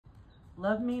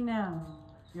Love me now,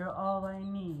 you're all I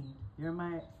need. You're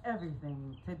my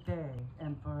everything today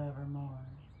and forevermore.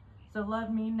 So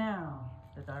love me now,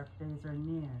 the dark days are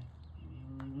near,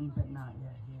 but not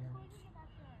yet here.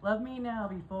 Love me now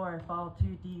before I fall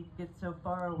too deep, get so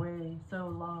far away, so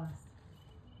lost.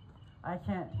 I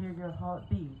can't hear your heart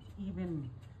beat, even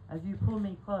as you pull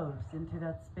me close into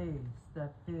that space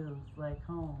that feels like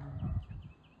home.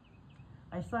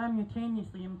 I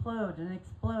simultaneously implode and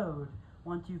explode,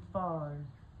 want you far,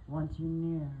 want you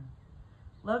near.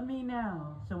 Love me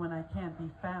now, so when I can't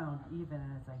be found, even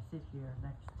as I sit here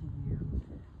next to you,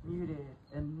 muted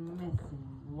and missing,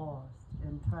 lost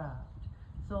and trapped,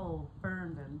 soul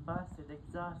burned and busted,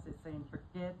 exhausted, saying,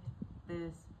 forget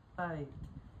this fight.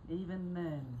 Even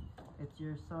then, it's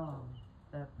your song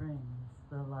that brings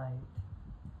the light.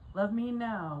 Love me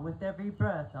now, with every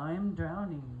breath I am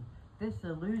drowning.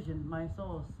 Disillusioned, my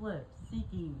soul slips,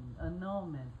 seeking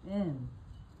annulment in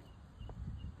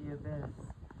the abyss.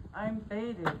 I'm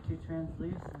faded to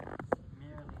translucence,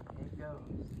 merely a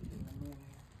ghost in the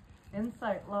mirror.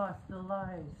 Insight lost, the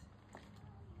lies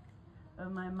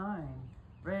of my mind,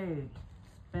 rage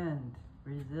spent,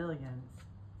 resilience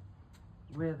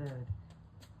withered.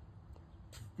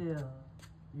 Still,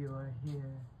 you are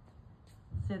here,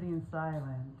 sitting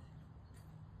silent,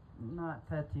 not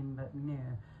touching but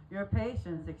near. Your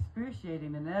patience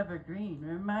excruciating and evergreen,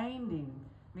 reminding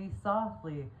me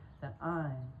softly that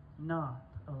I'm not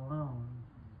alone.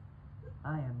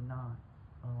 I am not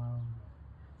alone.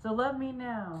 So love me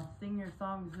now, sing your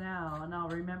songs now, and I'll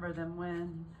remember them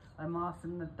when I'm lost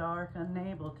in the dark,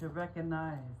 unable to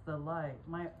recognize the light,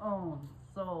 my own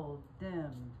soul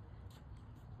dimmed.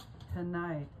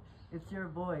 Tonight, it's your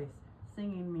voice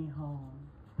singing me home,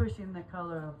 pushing the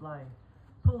color of life,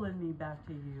 pulling me back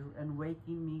to you and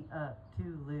waking me up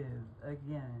to live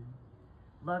again.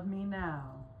 Love me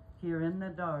now, here in the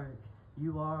dark,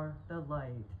 you are the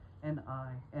light, and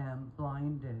I am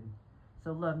blinded.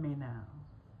 So love me now.